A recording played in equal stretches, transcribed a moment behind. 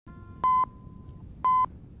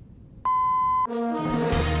Welcome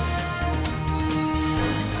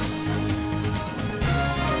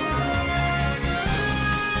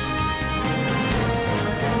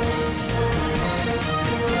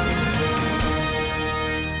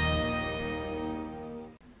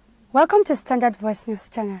to Standard Voice News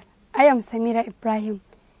Channel. I am Samira Ibrahim.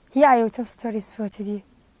 Here are your top stories for today.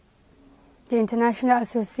 The International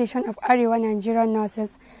Association of Arewa Nigerian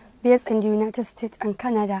Nurses, based in the United States and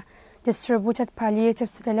Canada, distributed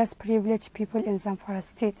palliatives to the less privileged people in Zamfara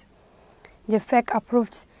State. The FEC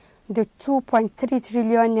approved the 2.3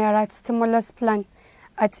 trillion naira stimulus plan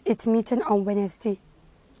at its meeting on Wednesday.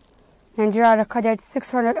 Nigeria recorded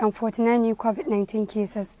 649 new COVID-19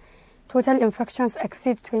 cases. Total infections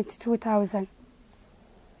exceed 22,000.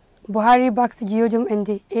 Buhari backs Gyudum in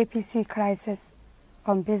the APC crisis.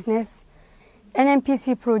 On business,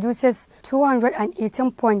 NNPC produces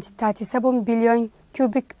 218.37 billion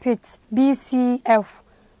cubic feet BCF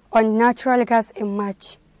on natural gas in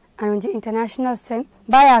March. And on the international scene,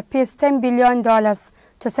 Bayer pays $10 billion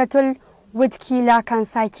to settle with killer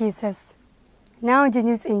cancer cases. Now the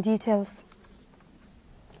news in details.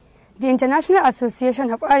 The International Association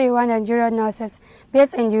of Arewa Nigerian Nurses,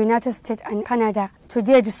 based in the United States and Canada,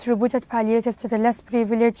 today distributed palliatives to the less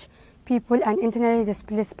privileged people and internally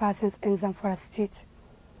displaced persons in Zamfara State.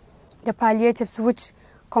 The palliatives, which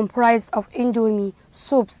comprised of indomie,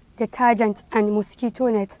 soups, detergent, and mosquito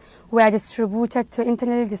nets, were distributed to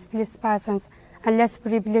internally displaced persons and less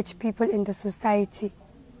privileged people in the society.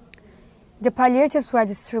 The palliatives were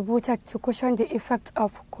distributed to cushion the effect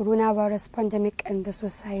of coronavirus pandemic in the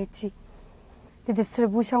society. The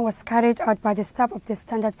distribution was carried out by the staff of the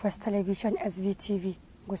Standard Voice Television Svtv,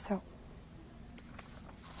 Gusau.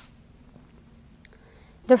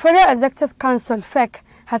 The Federal Executive Council, FEC,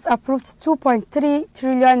 has approved 2.3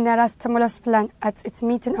 trillion naira stimulus plan at its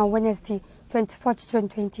meeting on Wednesday, 24 June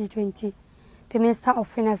 2020. The Minister of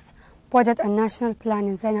Finance, Budget and National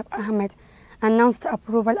Planning, Zainab Ahmed, announced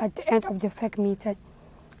approval at the end of the FEC meeting.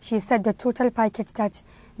 She said the total package that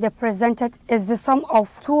they presented is the sum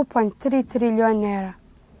of 2.3 trillion naira.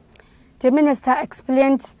 The minister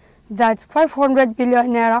explained that 500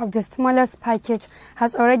 billion naira of the stimulus package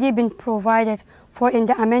has already been provided for in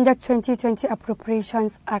the amended 2020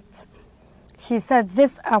 Appropriations Act. She said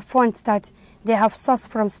these are funds that they have sourced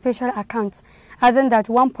from special accounts, adding that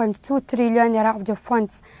 1.2 trillion naira of the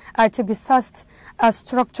funds are to be sourced as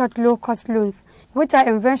structured low-cost loans, which are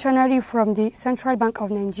inventionary from the Central Bank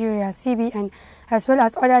of Nigeria, CBN, as well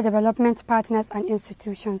as other development partners and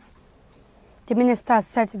institutions. The minister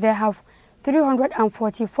said they have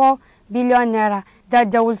 344 billion naira that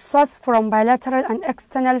they will source from bilateral and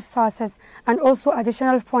external sources, and also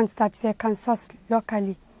additional funds that they can source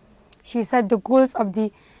locally. She said the goals of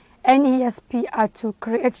the NESP are to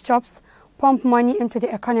create jobs, pump money into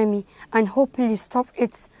the economy, and hopefully stop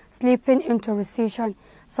it slipping into recession,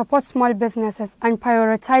 support small businesses, and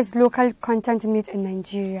prioritize local content made in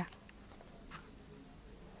Nigeria.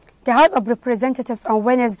 The House of Representatives on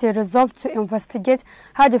Wednesday resolved to investigate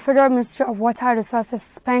how the Federal Ministry of Water Resources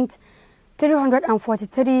spent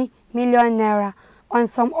 343 million naira on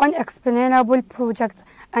some unexplainable projects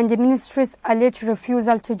and the ministry's alleged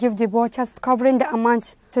refusal to give the vouchers covering the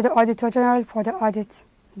amount to the Auditor General for the audit.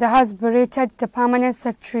 The House berated the Permanent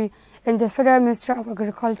Secretary in the Federal Ministry of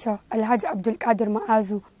Agriculture, Alhaji Abdul Qadir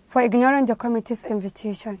Maazu, for ignoring the committee's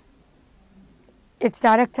invitation. It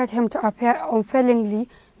directed him to appear unfailingly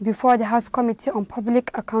before the House Committee on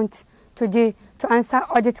Public Accounts today to answer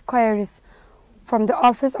audit queries from the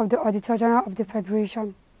Office of the Auditor General of the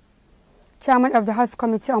Federation. Chairman of the House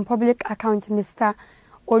Committee on Public Accounts, Mr.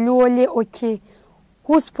 Oluwole Oke,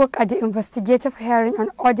 who spoke at the investigative hearing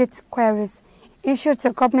on audit queries issued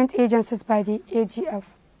to government agencies by the AGF.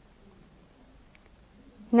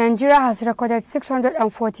 Nigeria has recorded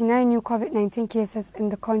 649 new COVID-19 cases in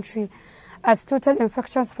the country, as total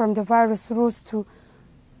infections from the virus rose to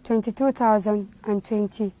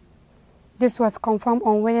 22,020. This was confirmed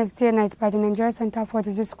on Wednesday night by the Nigeria Center for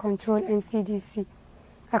Disease Control, NCDC.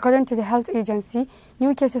 According to the health agency,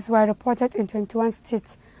 new cases were reported in 21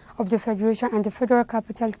 states of the Federation and the Federal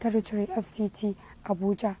Capital Territory, FCT,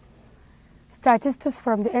 Abuja. Statistics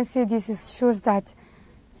from the NCDC shows that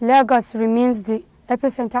Lagos remains the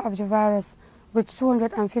epicenter of the virus with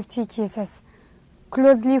 250 cases,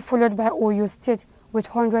 closely followed by Oyo State with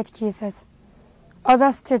 100 cases.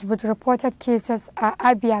 Other states with reported cases are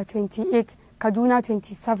Abia 28, Kaduna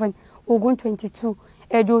 27, Ogun 22,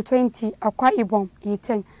 Edo 20, Akwa Ibom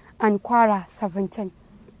 18, and Kwara 17.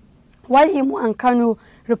 While Imo and Kano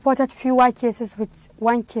reported fewer cases with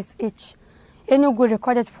 1 case each, Enugu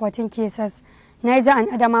recorded 14 cases, Niger and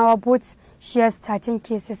Adamawa both shares 13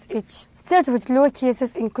 cases each. States with low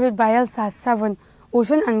cases include Bayelsa 7,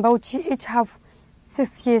 Osun and Bauchi each have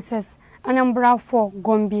 6 cases, Anambra 4,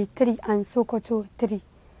 Gombe 3 and Sokoto 3.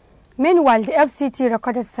 Meanwhile, the FCT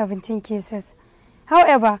recorded 17 cases.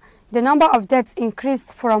 However, the number of deaths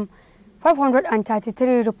increased from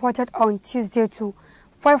 533 reported on Tuesday to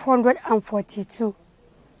 542.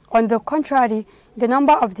 On the contrary, the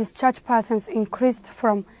number of discharged persons increased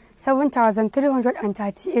from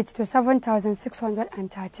 7,338 to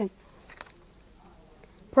 7,613.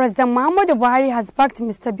 President Muhammadu Buhari has backed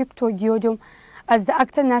Mr. Victor Giodum as the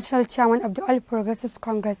acting national chairman of the All Progressives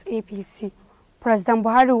Congress (APC). President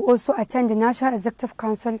Buhari will also attend the National Executive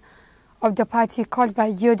Council of the party called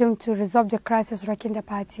by Giodum to resolve the crisis rocking the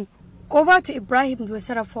party. Over to Ibrahim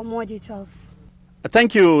Dwesera for more details.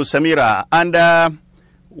 Thank you, Samira. And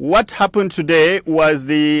what happened today was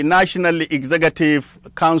the National Executive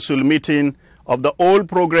Council meeting of the All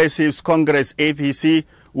Progressives Congress (APC),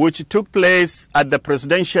 which took place at the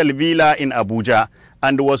Presidential Villa in Abuja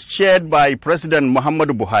and was chaired by President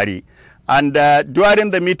Muhammadu Buhari. And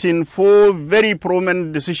during the meeting, 4 very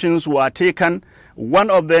prominent decisions were taken. One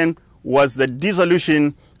of them was the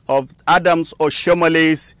dissolution of Adams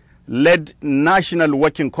Oshomole's led National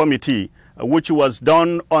Working Committee, which was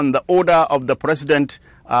done on the order of the President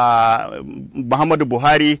Muhammadu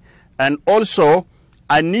Buhari. And also,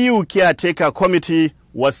 a new caretaker committee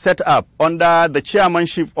was set up under the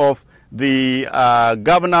chairmanship of the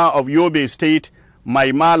governor of Yobe State,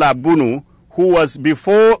 Maimala Bunu, who was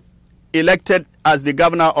before elected as the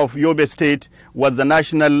governor of Yobe State, was the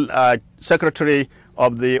national secretary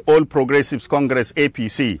of the All Progressives Congress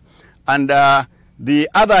 (APC). And the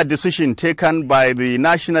other decision taken by the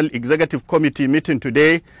National Executive Committee meeting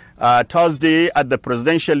today, Thursday at the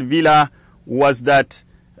Presidential Villa, was that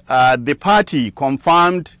the party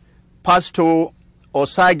confirmed Pastor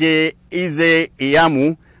Osage Ize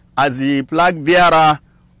Iyamu as the flag bearer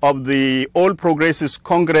of the All Progressives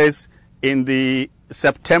Congress in the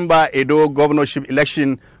September Edo governorship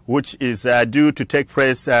election, which is due to take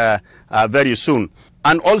place very soon.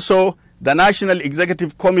 And also, the National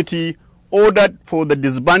Executive Committee ordered for the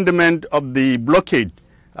disbandment of the blockade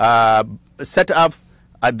set up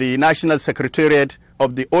at the National Secretariat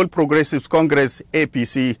of the All Progressives Congress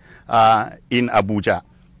 (APC) in Abuja.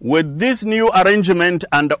 With this new arrangement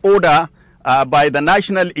and order by the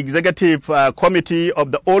National Executive Committee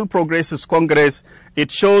of the All Progressives Congress, it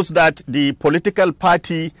shows that the political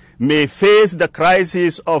party may face the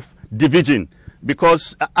crisis of division,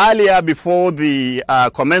 because earlier, before the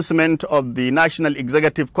commencement of the National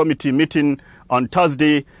Executive Committee meeting on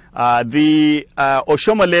Thursday, the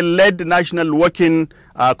Oshomole-led National Working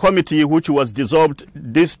Committee, which was dissolved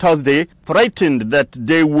this Thursday, threatened that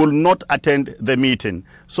they will not attend the meeting.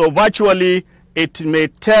 So virtually, it may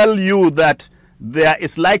tell you that there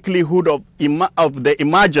is likelihood of the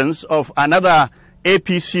emergence of another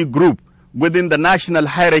APC group within the national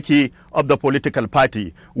hierarchy of the political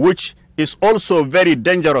party, which is also very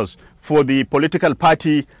dangerous for the political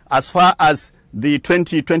party as far as the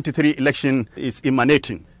 2023 election is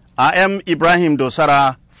emanating. I am Ibrahim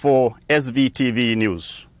Dosara for SVTV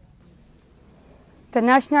News. The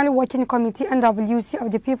National Working Committee (NWC)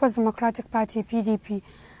 of the People's Democratic Party (PDP)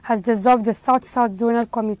 has dissolved the South-South Zonal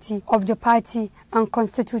Committee of the party and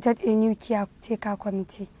constituted a new caretaker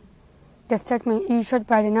committee. The statement issued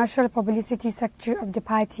by the National Publicity Secretary of the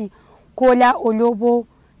party, Kola Olobo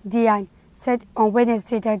Dian, said on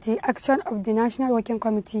Wednesday that the action of the National Working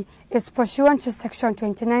Committee is pursuant to Section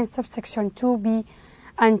 29, subsection 2b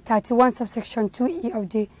and 31, subsection 2e of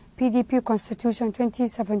the PDP Constitution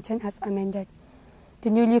 2017 as amended. The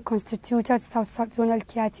newly constituted South-South Zonal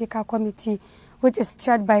Caretaker Committee, which is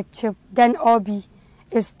chaired by Chief Dan Obi,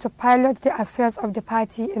 is to pilot the affairs of the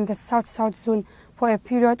party in the South-South Zone for a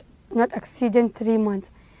period not exceeding 3 months,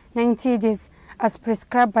 90 days, as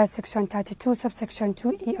prescribed by Section 32, subsection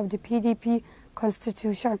 2e of the PDP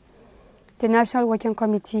Constitution. The National Working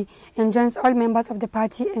Committee enjoins all members of the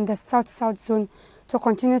party in the South-South Zone to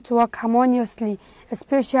continue to work harmoniously,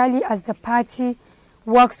 especially as the party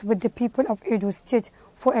works with the people of Edo State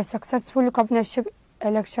for a successful governorship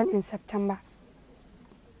election in September.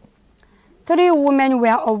 3 women were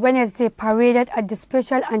on Wednesday paraded at the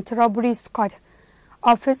Special Anti-Robbery Squad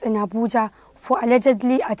office in Abuja for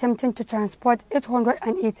allegedly attempting to transport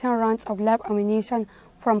 818 rounds of live ammunition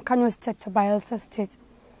from Kano State to Bayelsa State.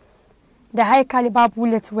 The high-caliber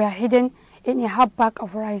bullets were hidden in a half bag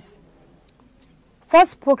of rice.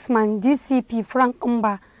 First spokesman DCP Frank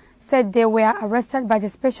Umba said they were arrested by the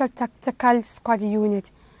Special Tactical Squad Unit,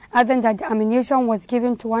 adding that the ammunition was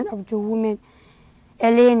given to one of the women,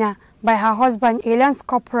 Elena, by her husband, a lance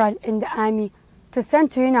corporal in the army, to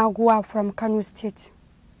send to Yinagua from Kano State.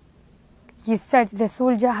 He said the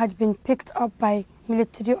soldier had been picked up by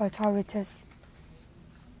military authorities.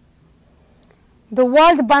 The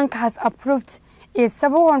World Bank has approved a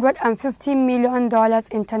 $750 million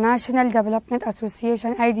International Development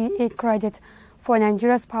Association IDA credit for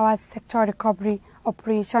Nigeria's power sector recovery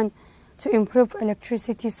operation to improve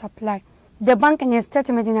electricity supply. The bank, in a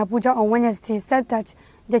statement in Abuja on Wednesday, said that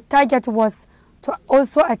the target was to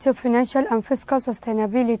also achieve financial and fiscal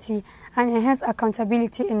sustainability and enhance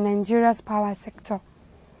accountability in Nigeria's power sector.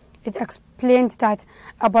 It explained that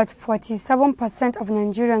about 47% of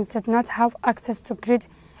Nigerians did not have access to grid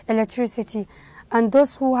electricity, and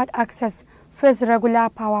those who had access faced regular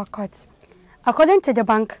power cuts. According to the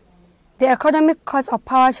bank, the economic cost of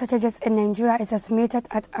power shortages in Nigeria is estimated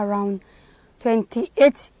at around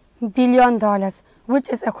 $28 billion, which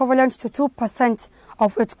is equivalent to 2%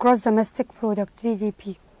 of its gross domestic product,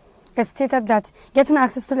 GDP. It stated that getting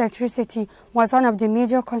access to electricity was one of the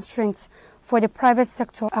major constraints for the private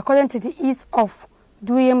sector, according to the Ease of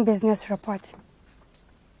Doing Business report.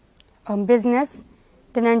 On business,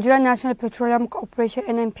 the Nigerian National Petroleum Corporation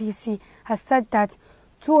 (NNPC) has said that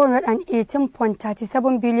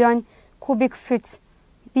 218.37 billion cubic feet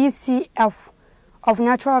 (BCF) of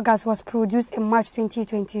natural gas was produced in March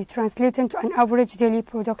 2020, translating to an average daily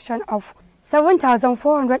production of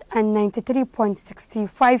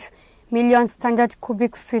 7,493.65 million standard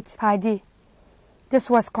cubic feet per day. This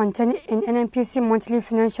was contained in NNPC Monthly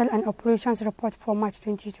Financial and Operations Report for March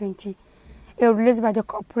 2020, released by the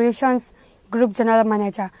corporation's Group General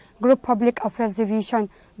Manager, Group Public Affairs Division,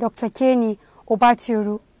 Dr. Kenny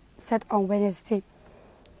Obatiru, said on Wednesday.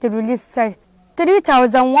 The release said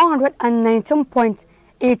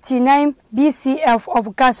 3,119.89 BCF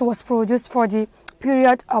of gas was produced for the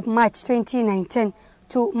period of March 2019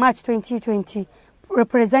 to March 2020,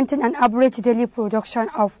 representing an average daily production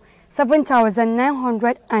of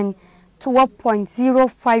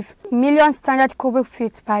 7,912.05 million standard cubic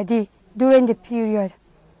feet per day during the period.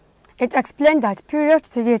 It explained that period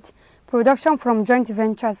to date, production from joint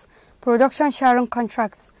ventures, production sharing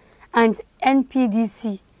contracts, and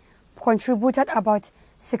NPDC contributed about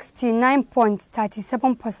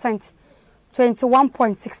 69.37%,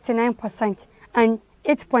 21.69%, and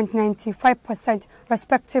 8.95%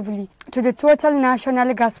 respectively to the total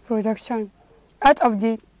national gas production. Out of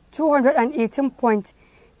the 218.37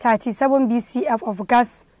 BCF of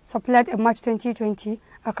gas supplied in March 2020,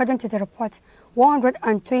 according to the report,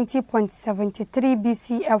 120.73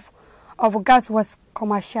 BCF of gas was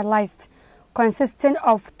commercialized, consisting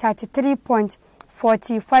of 33.45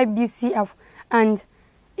 BCF and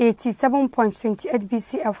 87.28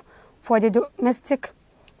 BCF for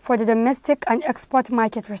the domestic and export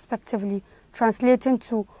market respectively, translating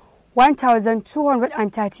to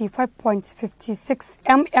 1,235.56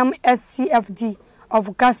 MMSCFD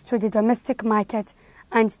of gas to the domestic market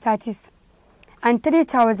and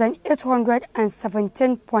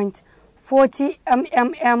 3,817.40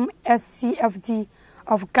 MMSCFD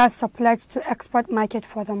of gas supplied to export market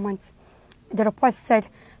for the month. The report said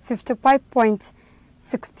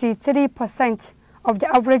 55.63% of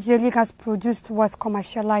the average daily gas produced was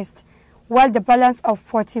commercialized, while the balance of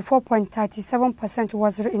 44.37%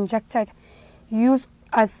 was reinjected, used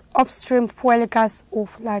as upstream fuel gas or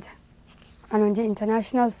flood. And on the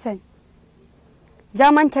international scene,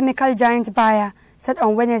 German chemical giant Bayer said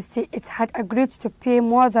on Wednesday it had agreed to pay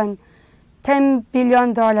more than $10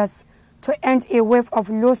 billion to end a wave of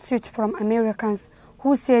lawsuits from Americans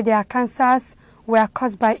who say their cancers were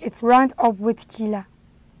caused by its Roundup weed killer.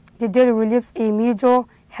 The deal relieves a major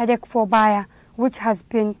headache for Bayer, which has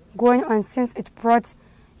been going on since it brought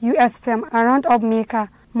U.S. firm and Roundup maker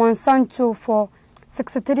Monsanto for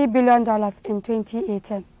 $63 billion in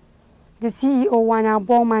 2018. The CEO, Werner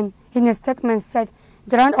Baumann, in a statement said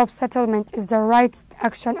the Roundup settlement is the right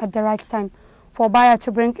action at the right time for Bayer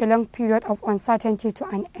to bring a long period of uncertainty to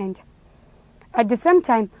an end. At the same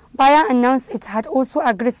time, Bayer announced it had also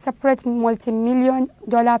agreed separate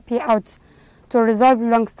multi-million-dollar payouts to resolve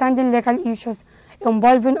long-standing legal issues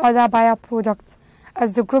involving other Bayer products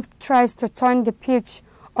as the group tries to turn the page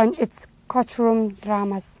on its courtroom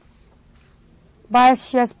dramas. Bayer's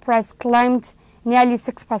shares price climbed nearly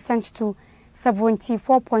 6% to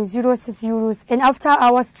 74.06 euros in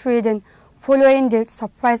after-hours trading following the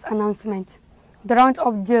surprise announcement. The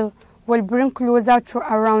Roundup deal will bring closer to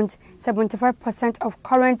around 75% of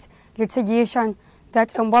current litigation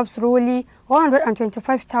that involves roughly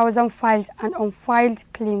 125,000 filed and unfiled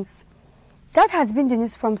claims. That has been the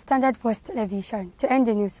news from Standard Voice Television. To end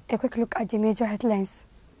the news, a quick look at the major headlines.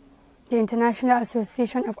 The International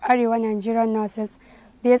Association of Arewa Nigerian Nurses,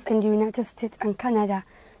 based in the United States and Canada,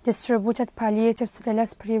 distributed palliatives to the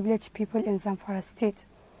less privileged people in Zamfara State.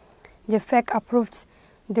 The FEC approved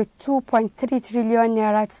the 2.3 trillion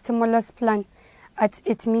naira stimulus plan at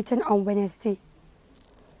its meeting on Wednesday.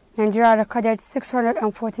 Nigeria recorded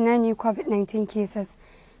 649 new COVID-19 cases.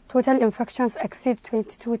 Total infections exceed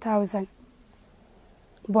 22,000.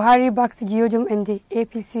 Buhari backs Gyudum in the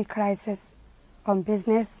APC crisis. On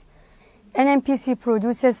business, NNPC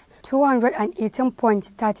produces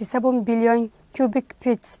 218.37 billion cubic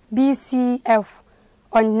feet BCF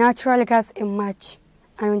on natural gas in March.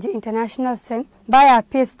 And on the international scene, Bayer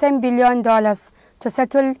pays $10 billion to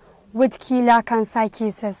settle with killer cancer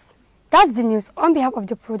cases. That's the news. On behalf of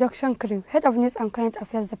the production crew, Head of News and Current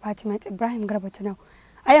Affairs Department, Ibrahim Grabotunau,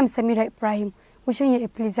 I am Samira Ibrahim, wishing you a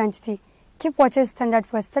pleasant day. Keep watching Standard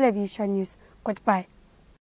Voice Television News. Goodbye.